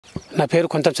నా పేరు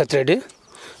కొంతం Satya Reddy,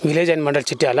 village and mandal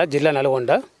Chityal, జిల్లా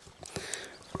నల్గొండ.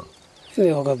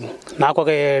 నాకు ఒక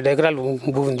 7 ఎకరాలు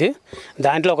భూమి ఉంది.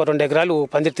 దాంట్లో ఒక 2 ఎకరాలు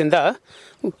పందిరి కింద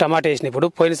టమాటా వేసిన. ఇప్పుడు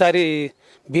పోయినసారి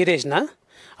బీర వేసిన,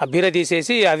 ఆ బీర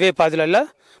తీసేసి అవే పాదులల్లో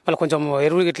మళ్ళీ కొంచెం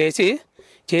ఎరువు ఇట్లా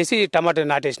చేసి టమాటా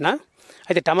నాటేసిన.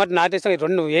 అయితే టమాటా నాటేసిన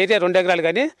 2 ఎకరాలు,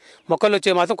 కానీ మొక్కలు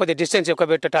వచ్చే మాత్రం కొద్దిగా డిస్టెన్స్ ఎక్కువ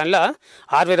పెట్టడంలో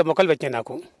 6,000 మొక్కలు పెట్టినాయి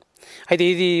నాకు. అయితే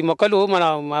ఇది మొక్కలు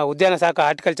మా ఉద్యాన శాఖ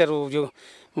హార్టికల్చర్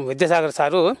విద్యాసాగర్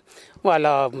సారు వాళ్ళ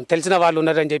తెలిసిన వాళ్ళు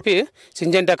ఉన్నారని చెప్పి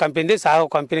సింజెంటా కంపెనీ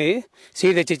కంపెనీ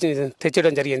సీడ్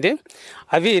తెచ్చడం జరిగింది.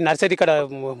 అవి నర్సరీ ఇక్కడ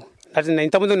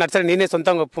ఇంతకుముందు నర్సరీ నేనే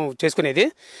సొంతంగా చేసుకునేది,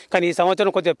 కానీ ఈ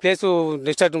సంవత్సరం కొద్దిగా ప్లేసు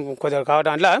డిస్టర్బ్ కొద్దిగా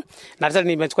కావడం వల్ల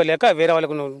నర్సరీని పెంచుకోలేక వేరే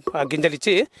వాళ్ళకు గింజలు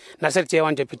ఇచ్చి నర్సరీ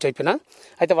చేయమని చెప్పిన.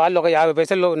 అయితే వాళ్ళు ఒక 50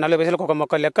 పైసలు 40 పైసలకు ఒక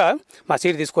మొక్క లెక్క మా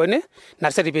సీడ్ తీసుకొని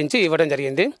నర్సరీ పెంచి ఇవ్వడం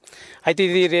జరిగింది. అయితే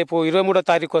ఇది రేపు 23వ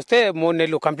తారీఖు వస్తే 3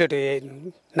 నెలలు కంప్లీట్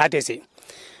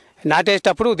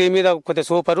నాటేసేటప్పుడు దీని మీద కొద్దిగా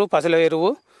సూపరు పసల ఎరువు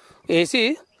వేసి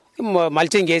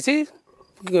మల్చింగ్ వేసి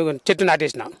చెట్టు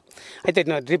నాటేసిన. అయితే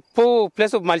డ్రిప్పు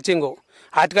ప్లస్ మల్చింగ్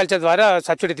హార్టికల్చర్ ద్వారా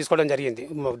సబ్సిడీ తీసుకోవడం జరిగింది.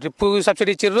 డ్రిప్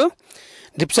సబ్సిడీ ఇచ్చారు,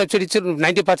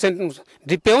 90%,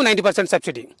 డ్రిప్ ఏమో 90%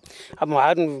 సబ్సిడీ,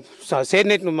 సేర్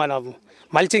నెట్ మన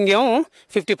మల్చింగ్ ఏమో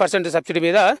 50% సబ్సిడీ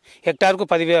మీద హెక్టార్కు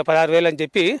 16,000 అని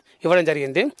చెప్పి ఇవ్వడం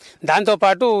జరిగింది.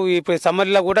 దాంతోపాటు ఇప్పుడు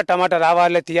సమ్మర్లో కూడా టమాటా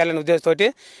రావాలి తీయాలనే ఉద్దేశంతో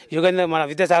యుగంధర్ మన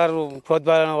విద్యాసాగర్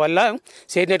ప్రోత్సాహం వల్ల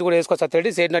సేడ్ నెట్ కూడా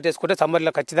వేసుకొస్తుంది. సేడ్ నెట్ వేసుకుంటే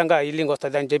సమ్మర్లో ఖచ్చితంగా ఈల్డింగ్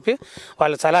వస్తుంది అని చెప్పి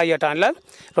వాళ్ళు సలహా ఇవ్వటంలో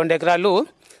 2 ఎకరాలు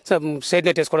సేడ్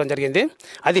నెట్ వేసుకోవడం జరిగింది.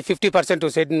 అది 50%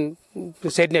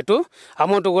 సేడ్ నెట్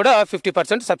అమౌంట్ కూడా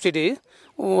 50% సబ్సిడీ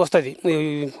వస్తుంది.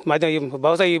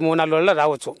 బహుశా ఈ 3-4 రోజుల్లో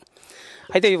రావచ్చు.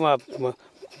 అయితే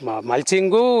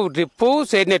మల్చింగు, డ్రిప్పు,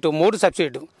 సేడ్ నెట్ 3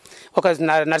 సబ్సిడీ. ఒక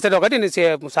నర్సరీ ఒకటి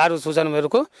సారు సూచన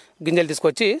మేరకు గింజలు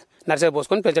తీసుకొచ్చి నర్సరీ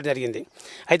పోసుకొని పెంచడం జరిగింది.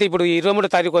 అయితే ఇప్పుడు 23వ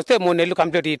తారీఖు వస్తే 3 నెలలు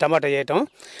కంప్లీట్ ఈ టమాటా చేయటం.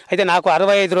 అయితే నాకు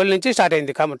 65 రోజుల నుంచి స్టార్ట్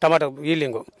అయింది టమాటా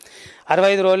ఈల్డింగ్.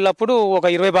 65 రోజులప్పుడు ఒక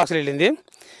 20 బాక్సులు వెళ్ళింది.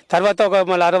 తర్వాత ఒక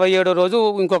మళ్ళీ 67వ రోజు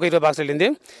ఇంకొక 20 బాక్సులు వెళ్ళింది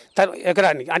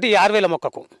ఎకరానికి. అంటే 6,000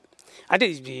 మొక్కకు. అంటే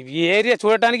ఈ ఏరియా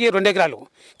చూడటానికి 2 ఎకరాలు,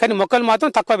 కానీ మొక్కలు మాత్రం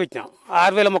తక్కువ పెట్టినాం,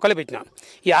 6,000 మొక్కలు పెట్టినాం.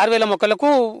 ఈ 6,000 మొక్కలకు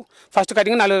ఫస్ట్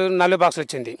కటింగ్ 40 బాక్సులు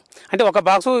వచ్చింది. అంటే ఒక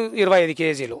బాక్సు 25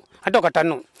 కేజీలు, అంటే 1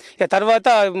 టన్ను. ఇక తర్వాత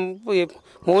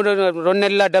 2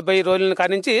 నెలల 70 రోజుల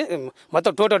కానించి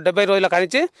మొత్తం టోటల్ 70 రోజుల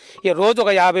కానించి ఇక రోజు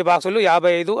ఒక 50 బాక్సులు,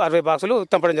 55, 60 బాక్సులు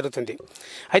తెంపడం జరుగుతుంది.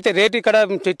 అయితే రేటు ఇక్కడ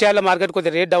చిట్యాల మార్కెట్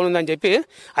కొద్దిగా రేట్ డౌన్ ఉందని చెప్పి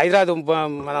హైదరాబాద్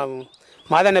మన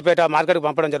మాదన్నపేట మార్కెట్కి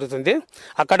పంపడం జరుగుతుంది.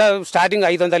 అక్కడ స్టార్టింగ్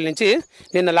 500 నుంచి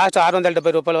నిన్న లాస్ట్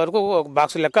 670 రూపాయల వరకు ఒక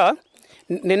బాక్సు లెక్క.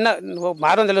 నిన్న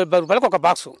 670 రూపాయలకు ఒక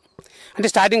బాక్సు. అంటే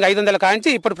స్టార్టింగ్ 500 కాంచి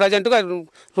ఇప్పుడు ప్రజెంట్గా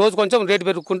రోజు కొంచెం రేటు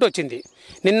పెరుగుకుంటూ వచ్చింది.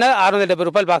 నిన్న 670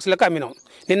 రూపాయల బాక్సు లెక్క అమ్మినాం.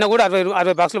 నిన్న కూడా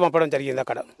 60 బాక్సులు పంపడం జరిగింది.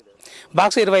 అక్కడ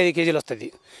బాక్స్ 25 కేజీలు వస్తుంది.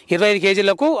 25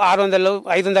 కేజీలకు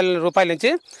 500 రూపాయల నుంచి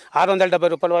 670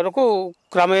 రూపాయల వరకు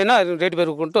క్రమేణా రేటు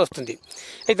పెరుగుకుంటూ వస్తుంది.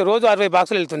 అయితే రోజు 60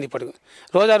 బాక్సులు వెళ్తుంది. ఇప్పుడు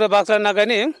రోజు 60 బాక్సులు అన్నా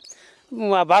కానీ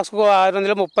ఆ బాక్స్కు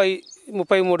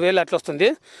 633,000 అట్లా వస్తుంది.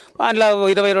 అందులో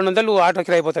 2,200 ఆటో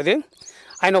కిరాయి అయిపోతుంది.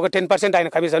 ఆయన ఒక 10% ఆయన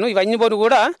కమిషన్. ఇవన్నీ పోను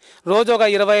కూడా రోజు ఒక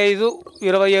 25,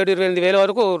 27, 28,000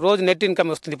 వరకు రోజు నెట్ ఇన్కమ్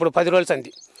వస్తుంది. ఇప్పుడు 10 రోజులు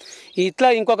సంది. ఇట్లా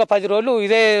ఇంకొక 10 రోజులు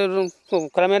ఇదే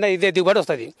క్రమేణా ఇదే దిగుబడి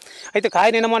వస్తుంది. అయితే కాయ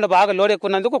నిన్నమన్న బాగా లోడ్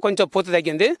ఎక్కున్నందుకు కొంచెం పూత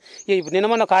తగ్గింది. ఈ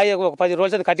నిన్నమన్న కాయ ఒక 10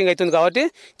 రోజులు కటింగ్ అవుతుంది కాబట్టి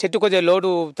చెట్టు కొద్దిగా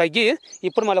లోడు తగ్గి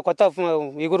ఇప్పుడు మళ్ళీ కొత్త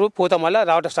ఇగురు పూత మళ్ళీ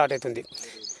రావడం స్టార్ట్ అవుతుంది.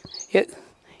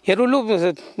 ఎరువులు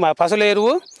పసల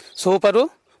ఎరువు, సూపరు,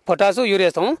 పొటాసు, యూరియా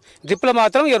వేస్తాం. డ్రిప్లో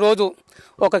మాత్రం ఈ రోజు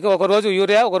ఒక రోజు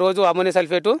యూరియా, ఒక రోజు అమ్మోనియం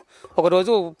సల్ఫేటు, ఒక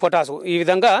రోజు పొటాసు, ఈ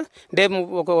విధంగా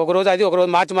ఒక రోజు అది ఒక రోజు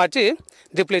మార్చి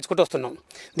డ్రిప్లు ఇచ్చుకుంటూ వస్తున్నాం.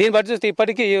 దీన్ని బట్టి చూస్తే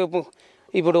ఇప్పటికీ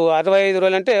ఇప్పుడు 65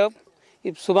 రోజులు అంటే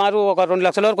సుమారు ఒక 2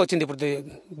 లక్షల వరకు వచ్చింది ఇప్పుడు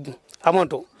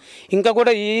అమౌంట్. ఇంకా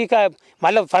కూడా ఈ కాయ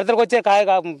మళ్ళీ ఫర్దర్గా వచ్చే కాయ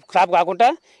క్రాప్ కాకుండా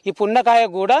ఇప్పుడున్న కాయ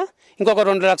కూడా ఇంకొక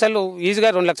 2 లక్షలు ఈజీగా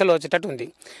 2 లక్షలు వచ్చేటట్టు ఉంది.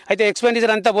 అయితే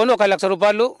ఎక్స్పెండిచర్ అంతా పోను 1 లక్ష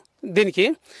రూపాయలు దీనికి,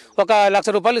 1 లక్ష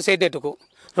రూపాయలు సేడ్ నెట్కు,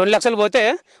 2 లక్షలు పోతే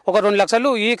ఒక 2 లక్షలు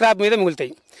ఈ క్రాప్ మీద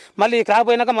మిగులుతాయి. మళ్ళీ ఈ క్రాప్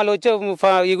అయినాక మళ్ళీ వచ్చే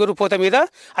ఇగురు పూత మీద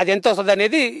అది ఎంత వస్తుంది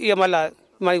అనేది ఇక మళ్ళీ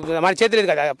మన చేతి లేదు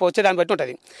కదా, వచ్చేదాన్ని బట్టి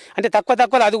ఉంటుంది. అంటే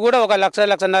తక్కువ అది కూడా 1 లక్ష,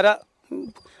 1,50,000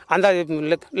 అంత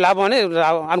లాభం అని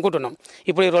అనుకుంటున్నాం.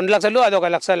 ఇప్పుడు ఈ 2 లక్షలు, అది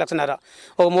 1 లక్ష, 1,50,000,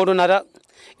 ఒక 3.5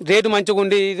 రేటు మంచిగా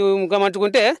ఉండి ఇది ఇంకా మంచిగా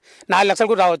ఉంటే 4 లక్షలు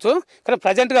కూడా రావచ్చు. కానీ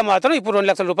ప్రజెంట్గా మాత్రం ఇప్పుడు 2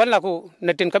 లక్షల రూపాయలు నాకు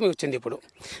నెట్ ఇన్కమ్ వచ్చింది. ఇప్పుడు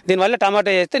దీనివల్ల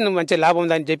టమాటా వేస్తే మంచి లాభం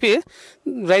ఉందని చెప్పి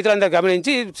రైతులందరూ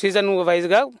గమనించి సీజన్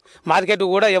వైజ్గా మార్కెట్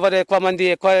కూడా ఎవరు ఎక్కువ మంది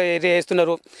ఎక్కువ ఏరియా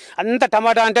వేస్తున్నారు. అంత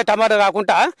టమాటా అంటే టమాటా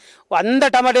కాకుండా అంత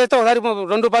టమాటా వేస్తే ఒకసారి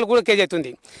 2 రూపాయలు కూడా కేజీ అవుతుంది.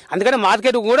 అందుకని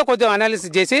మార్కెట్ కూడా కొంచెం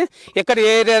అనాలిసిస్ చేసి ఎక్కడ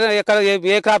ఏ ఏరియా ఎక్కడ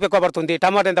ఏ క్రాప్ ఎక్కువ పడుతుంది,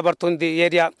 టమాటా ఎంత పడుతుంది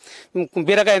ఏరియా,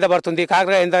 బీరకాయ ఎంత పడుతుంది,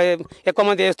 కాకరకాయ ఎంత ఎక్కువ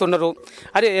మంది వేస్తున్నారు,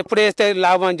 అదే ఎప్పుడు వేస్తే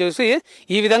లాభం అని చూసి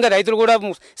ఈ విధంగా రైతులు కూడా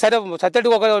సరే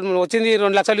సత్తడికి ఒక వచ్చింది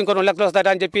 2 లక్షలు ఇంకో 2 లక్షలు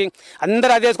వస్తారా అని చెప్పి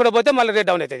అందరూ అది వేసుకుంటూ పోతే మళ్ళీ రేట్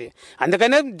డౌన్ అవుతుంది.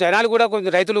 అందుకనే జనాలు కూడా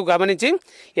కొంచెం రైతులు గమనించి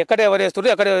ఎక్కడ ఎవరు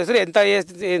వేస్తున్నారు, ఎక్కడ వేస్తారు, ఎంత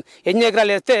ఎన్ని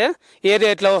ఎకరాలు వేస్తే ఏ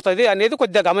రేట్లో వస్తుంది అనేది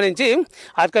కొద్దిగా గమనించి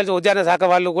హార్టికల్చర్ ఉద్యాన శాఖ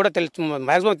వాళ్ళు కూడా తెలుసు.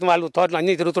 మ్యాక్సిమం వాళ్ళు తోటలు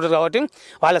అన్నీ తిరుగుతుంటారు కాబట్టి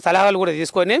వాళ్ళ సలహాలు కూడా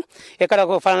తీసుకొని ఎక్కడ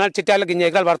ఫలానా చిట్టాలకు గిన్నె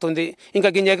ఎకరాలు పడుతుంది, ఇంకా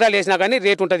గిన్నె ఎకరాలు వేసినా కానీ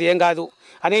రేటు ఉంటుంది ఏం కాదు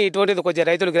అని ఇటువంటిది కొంచెం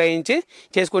రైతులు గ్రహించి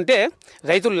చేసుకుంటే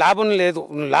రైతులు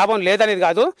లాభం లేదనేది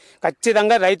కాదు,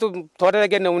 ఖచ్చితంగా రైతు తోట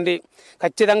దగ్గరనే ఉండి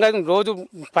ఖచ్చితంగా రోజు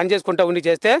పని చేసుకుంటూ ఉండి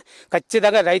చేస్తే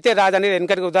ఖచ్చితంగా రైతే రాదనేది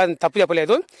వెనకటి ఉదాహరణ తప్పు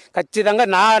చెప్పలేదు. ఖచ్చితంగా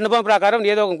నా అనుభవం ప్రకారం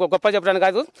ఏదో గొప్ప చెప్పడానికి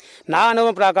కాదు, నా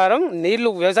అనుభవం ప్రకారం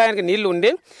వ్యవసాయానికి నీళ్లు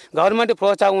ఉండి గవర్నమెంట్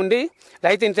ప్రోత్సాహం ఉండి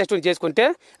రైతు ఇంట్రెస్ట్ చేసుకుంటే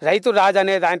రైతు రాజు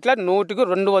అనే దాంట్లో 100కి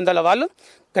 200 వాళ్ళు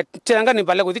ఖచ్చితంగా నేను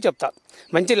బల్ల కొద్ది చెప్తా.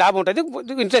 మంచి లాభం ఉంటుంది,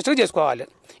 ఇంట్రెస్ట్గా చేసుకోవాలి.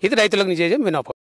 ఇది రైతులకు నిజం వినోపం.